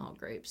the small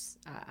groups.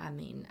 I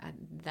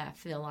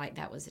feel like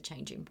that was a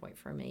changing point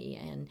for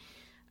me, and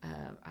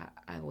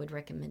I would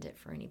recommend it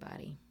for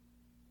anybody.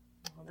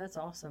 Well, that's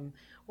awesome.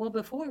 Well,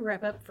 before we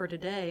wrap up for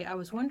today, I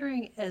was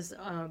wondering, as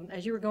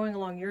you were going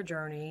along your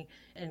journey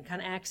and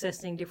kind of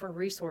accessing different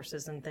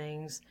resources and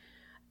things,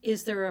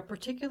 is there a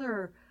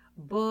particular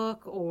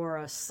book or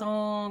a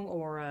song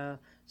or a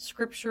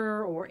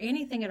scripture or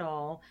anything at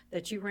all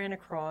that you ran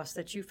across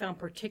that you found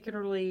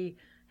particularly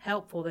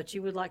helpful that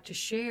you would like to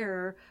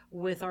share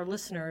with our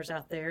listeners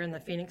out there in the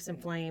Phoenix in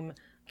Flame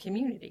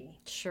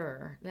community?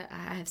 Sure.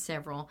 I have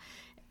several.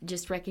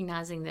 Just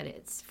recognizing that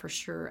it's for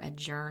sure a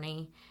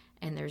journey,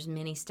 and there's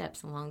many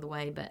steps along the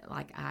way, but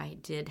like I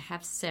did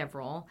have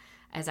several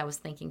as I was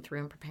thinking through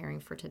and preparing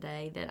for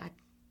today that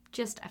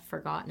I've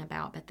forgotten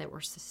about, but that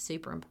were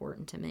super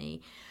important to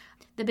me.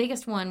 The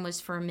biggest one was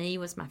for me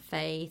was my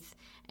faith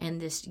and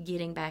this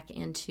getting back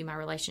into my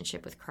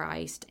relationship with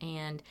Christ,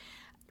 and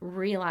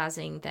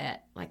realizing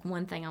that, like,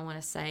 one thing I want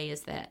to say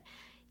is that,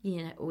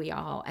 we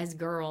all, as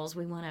girls,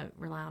 we want to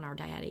rely on our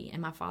daddy,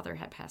 and my father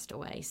had passed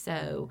away,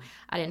 so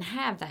I didn't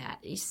have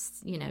that,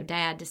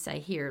 dad to say,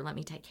 here, let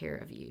me take care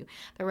of you.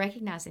 But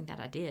recognizing that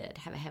I did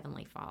have a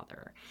heavenly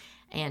Father,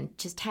 and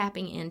just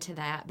tapping into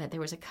that. But there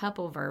was a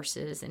couple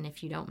verses, and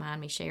if you don't mind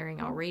me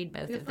sharing, I'll read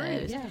both of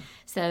those. Yeah.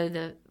 So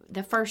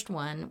the first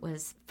one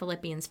was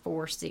Philippians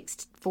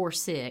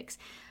 4:6.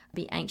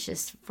 Be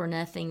anxious for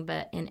nothing,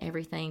 but in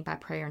everything by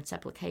prayer and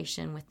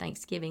supplication with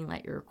thanksgiving,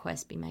 let your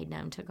requests be made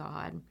known to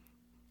God.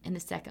 And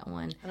the second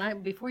one.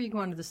 And before you go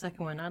on to the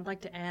second one, I'd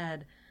like to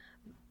add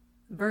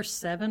verse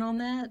 7 on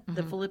that,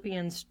 the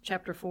Philippians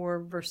chapter 4,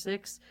 verse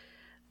 6.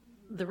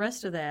 The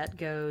rest of that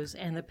goes,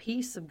 and the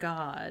peace of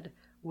God,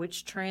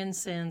 which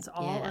transcends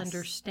all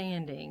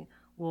understanding,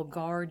 will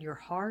guard your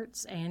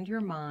hearts and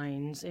your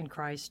minds in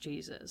Christ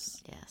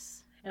Jesus.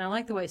 Yes. And I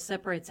like the way it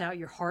separates out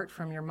your heart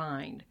from your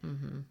mind,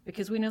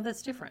 because we know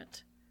that's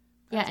different.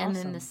 That's and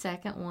awesome. Then the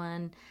second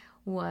one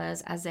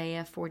was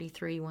Isaiah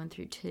 43,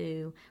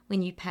 1-2.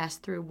 When you pass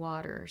through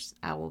waters,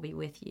 I will be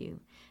with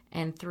you,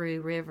 and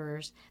through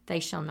rivers,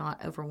 they shall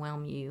not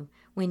overwhelm you.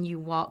 When you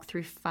walk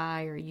through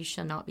fire, you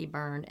shall not be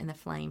burned, and the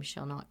flame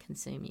shall not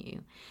consume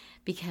you.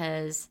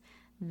 Because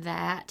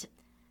that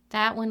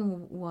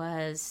one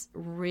was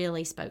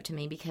really spoke to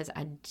me, because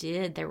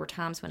there were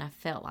times when I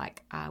felt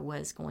like I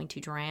was going to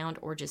drown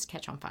or just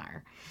catch on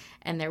fire.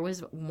 And there was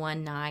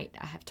one night,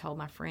 I have told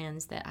my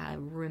friends, that I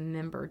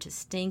remember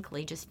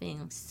distinctly just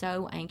being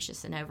so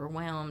anxious and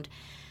overwhelmed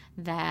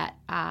that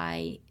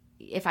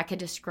if I could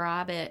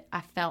describe it,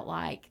 I felt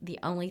like the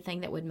only thing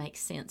that would make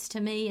sense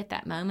to me at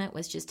that moment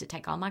was just to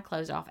take all my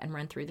clothes off and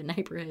run through the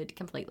neighborhood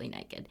completely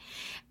naked.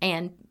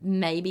 And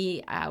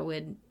maybe I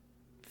would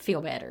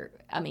feel better.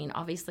 I mean,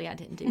 obviously I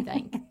didn't do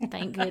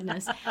thank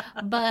goodness,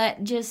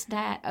 but just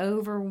that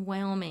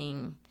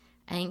overwhelming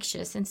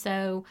anxious. And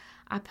so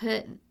I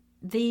put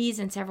these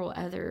and several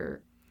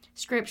other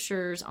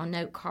scriptures on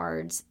note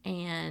cards,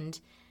 and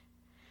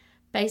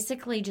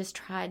basically just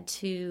tried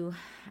to,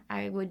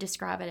 I would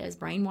describe it as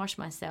brainwash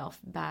myself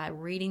by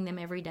reading them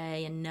every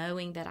day and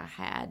knowing that I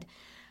had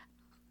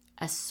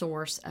a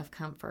source of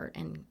comfort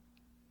and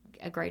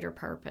a greater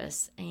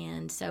purpose.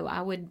 And so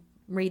I would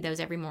read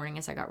those every morning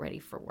as I got ready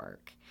for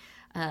work.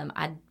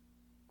 I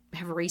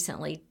have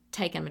recently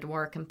taken them to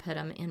work and put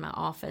them in my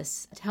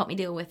office to help me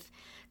deal with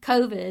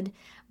COVID,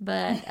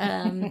 but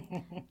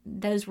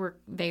those were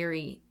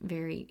very,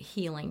 very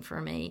healing for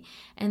me.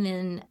 And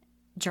then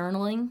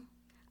journaling.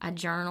 I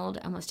journaled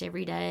almost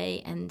every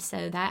day, and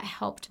so that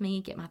helped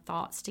me get my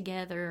thoughts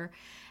together.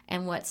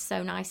 And what's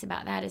so nice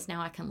about that is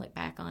now I can look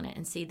back on it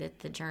and see that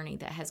the journey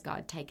that has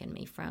God taken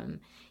me from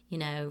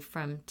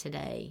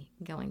today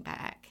going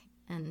back.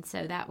 And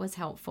so that was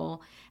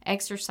helpful.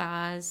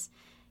 Exercise,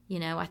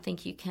 I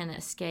think you can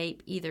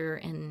escape either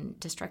in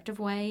destructive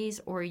ways,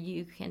 or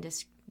you can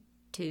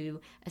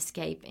to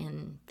escape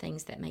in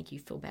things that make you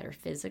feel better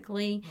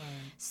physically.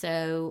 Right.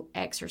 So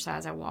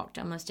exercise, I walked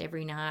almost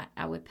every night.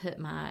 I would put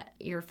my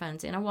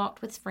earphones in. I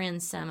walked with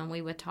friends some, and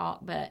we would talk,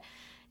 but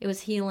it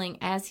was healing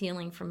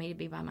for me to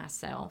be by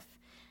myself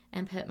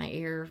and put my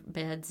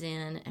earbuds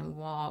in and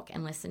walk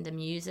and listen to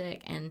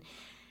music. And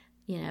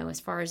as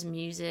far as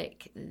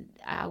music,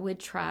 I would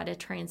try to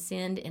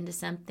transcend into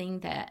something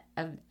that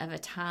of a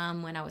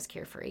time when I was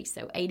carefree.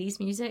 So 80s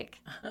music,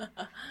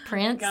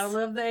 Prince. Gotta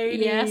love the 80s,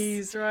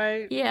 yes.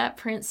 Right? Yeah,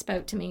 Prince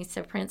spoke to me.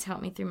 So Prince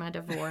helped me through my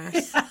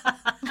divorce.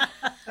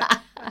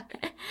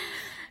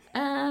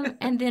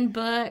 And then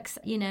books,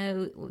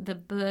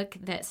 the book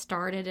that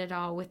started it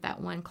all with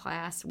that one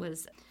class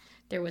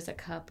there was a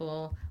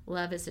couple,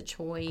 Love is a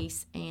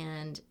Choice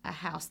and A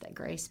House That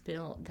Grace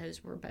Built.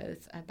 Those were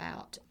both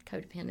about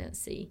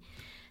codependency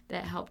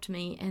that helped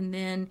me. And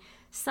then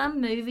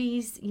some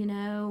movies,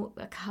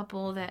 a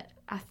couple that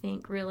I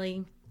think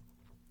really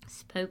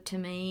spoke to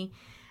me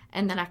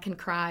and that I can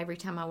cry every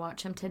time I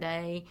watch them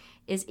today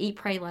is Eat,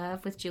 Pray,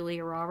 Love with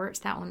Julia Roberts.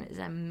 That one is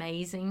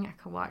amazing. I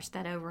could watch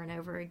that over and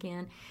over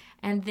again.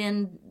 And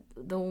then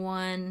the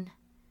one,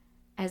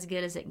 As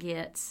Good as It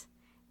Gets.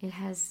 It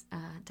has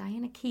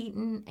Diana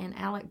Keaton and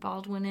Alec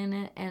Baldwin in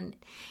it. And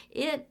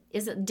it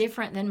is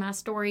different than my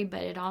story,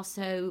 but it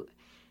also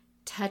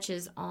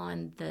touches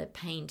on the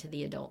pain to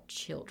the adult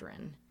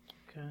children.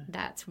 Okay.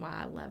 That's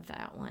why I love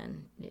that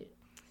one.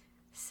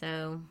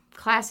 So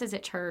classes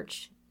at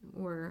church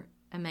were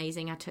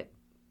amazing. I took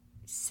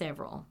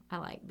several.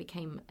 I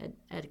became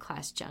a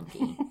class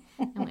junkie.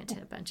 I went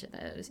to a bunch of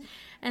those.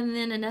 And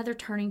then another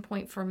turning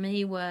point for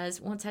me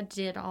was once I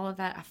did all of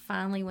that, I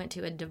finally went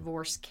to a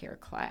divorce care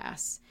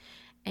class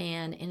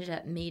and ended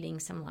up meeting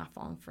some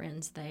lifelong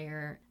friends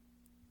there.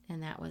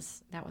 And that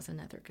was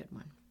another good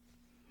one.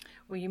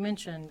 Well, you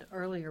mentioned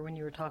earlier when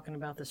you were talking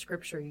about the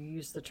scripture, you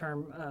used the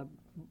term,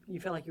 you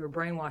felt like you were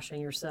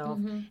brainwashing yourself.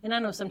 Mm-hmm. And I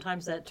know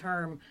sometimes that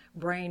term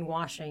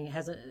brainwashing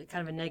has a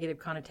kind of a negative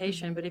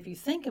connotation, mm-hmm. but if you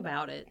think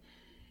about it,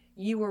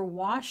 you were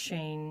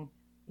washing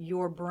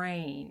your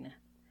brain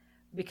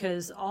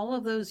because all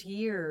of those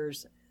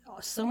years,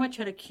 so much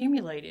had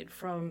accumulated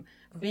from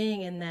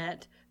being in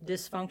that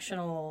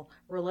dysfunctional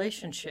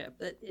relationship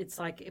that it's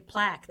like a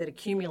plaque that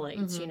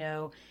accumulates,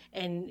 mm-hmm.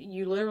 And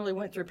you literally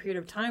went through a period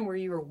of time where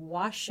you were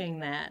washing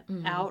that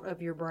mm-hmm. out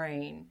of your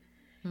brain.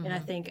 Mm-hmm. And I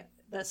think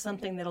that's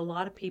something that a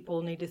lot of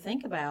people need to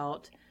think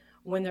about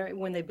when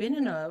they've been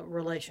in a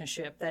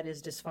relationship that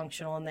is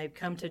dysfunctional and they've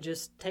come to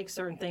just take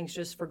certain things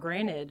just for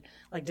granted,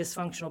 like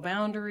dysfunctional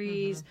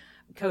boundaries,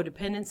 mm-hmm.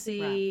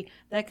 codependency, right.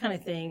 that kind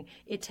of thing.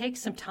 It takes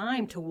some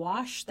time to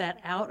wash that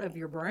out of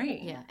your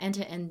brain. Yeah, and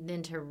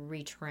then to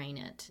retrain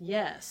it.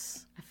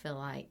 Yes. I feel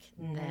like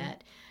mm-hmm.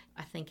 that.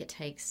 I think it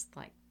takes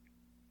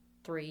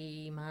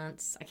 3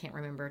 months, I can't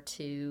remember,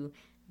 to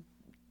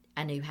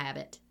a new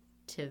habit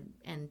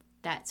and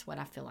that's what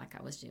I feel like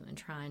I was doing,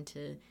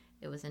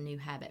 it was a new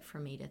habit for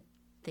me to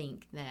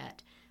think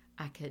that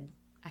I could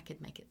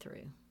make it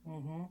through.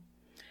 Mm-hmm.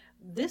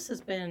 This has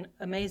been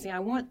amazing. I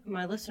want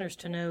my listeners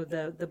to know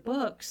the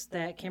books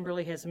that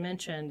Kimberly has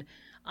mentioned,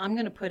 I'm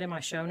going to put in my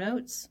show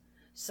notes.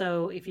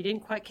 So if you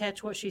didn't quite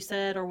catch what she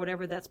said or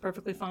whatever, that's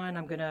perfectly fine.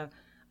 I'm going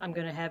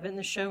to have it in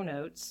the show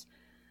notes.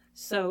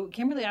 So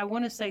Kimberly, I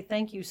want to say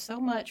thank you so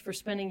much for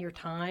spending your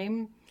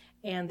time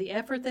and the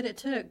effort that it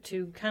took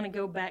to kind of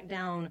go back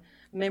down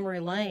memory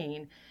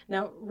lane.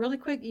 Now, really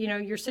quick,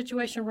 your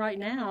situation right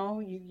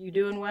now, you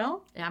doing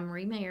well? I'm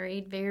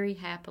remarried very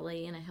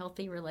happily in a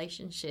healthy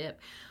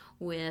relationship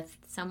with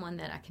someone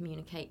that I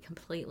communicate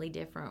completely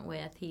different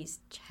with. He's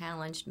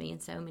challenged me in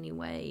so many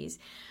ways.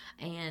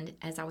 And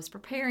as I was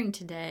preparing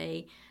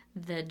today,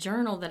 the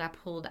journal that I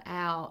pulled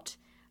out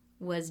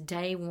was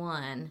day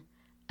one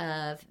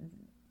of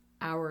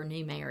our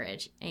new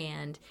marriage,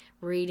 and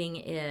reading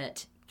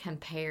it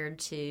compared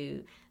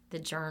to the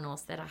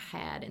journals that I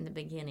had in the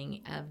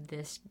beginning of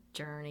this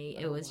journey.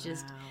 It was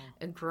just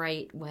a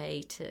great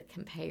way to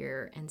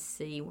compare and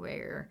see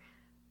where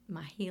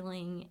my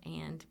healing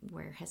and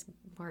where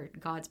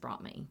God's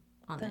brought me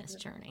on this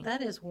journey.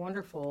 That is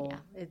wonderful.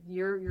 Yeah.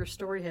 Your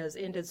story has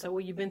ended so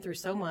well. You've been through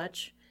so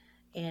much,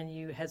 and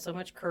you had so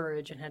much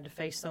courage and had to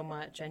face so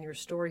much, and your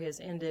story has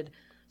ended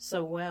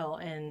so well.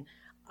 And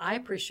I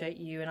appreciate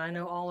you, and I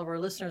know all of our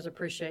listeners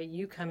appreciate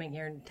you coming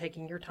here and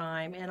taking your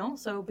time and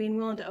also being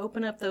willing to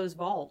open up those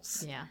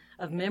vaults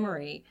of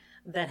memory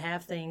that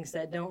have things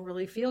that don't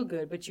really feel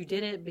good. But you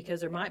did it because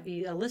there might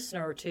be a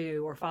listener or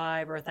 2 or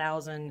 5 or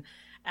 1,000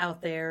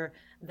 out there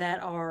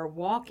that are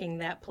walking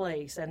that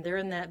place, and they're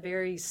in that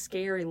very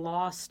scary,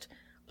 lost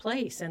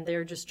place, and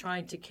they're just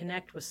trying to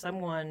connect with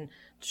someone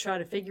to try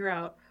to figure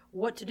out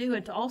what to do,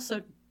 and to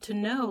also to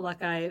know,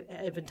 like I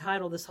have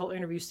entitled this whole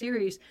interview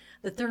series,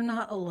 that they're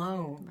not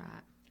alone.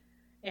 Right.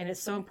 And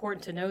it's so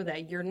important to know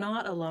that you're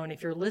not alone.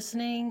 If you're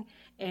listening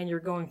and you're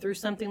going through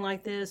something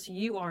like this,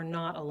 you are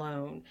not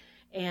alone.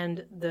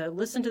 And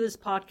listen to this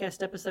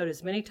podcast episode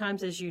as many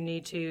times as you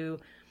need to.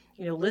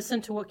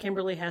 Listen to what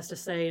Kimberly has to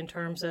say in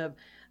terms of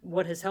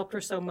what has helped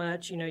her so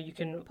much. You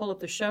can pull up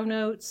the show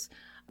notes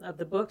of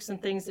the books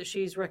and things that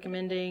she's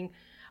recommending,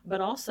 but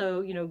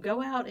also,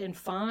 go out and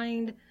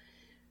find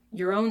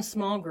your own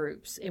small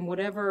groups in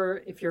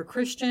whatever. If you're a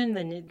Christian,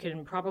 then you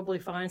can probably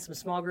find some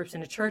small groups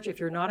in a church. If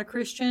you're not a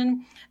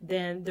Christian,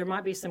 then there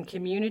might be some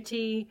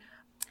community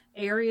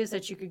areas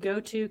that you could go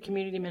to,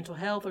 community mental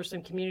health, or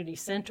some community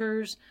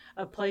centers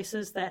of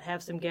places that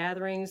have some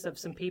gatherings of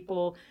some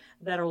people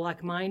that are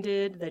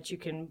like-minded that you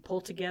can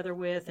pull together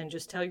with and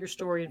just tell your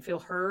story and feel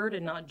heard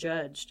and not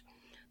judged.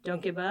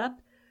 Don't give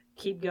up.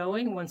 Keep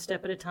going one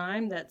step at a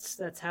time.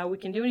 That's how we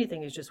can do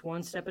anything, is just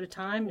one step at a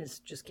time, is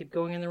just keep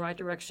going in the right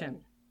direction.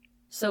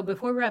 So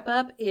before we wrap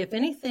up, if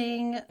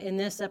anything in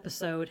this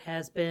episode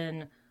has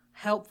been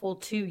helpful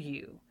to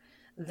you,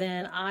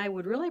 then I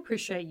would really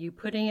appreciate you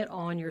putting it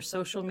on your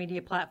social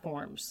media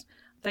platforms,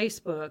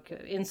 Facebook,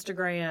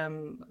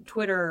 Instagram,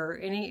 Twitter,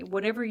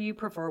 whatever you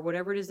prefer,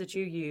 whatever it is that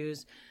you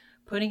use,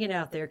 putting it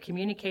out there,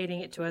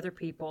 communicating it to other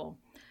people.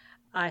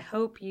 I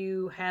hope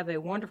you have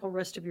a wonderful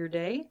rest of your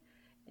day.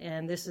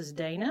 And this is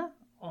Dana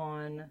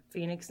on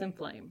Phoenix in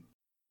Flame.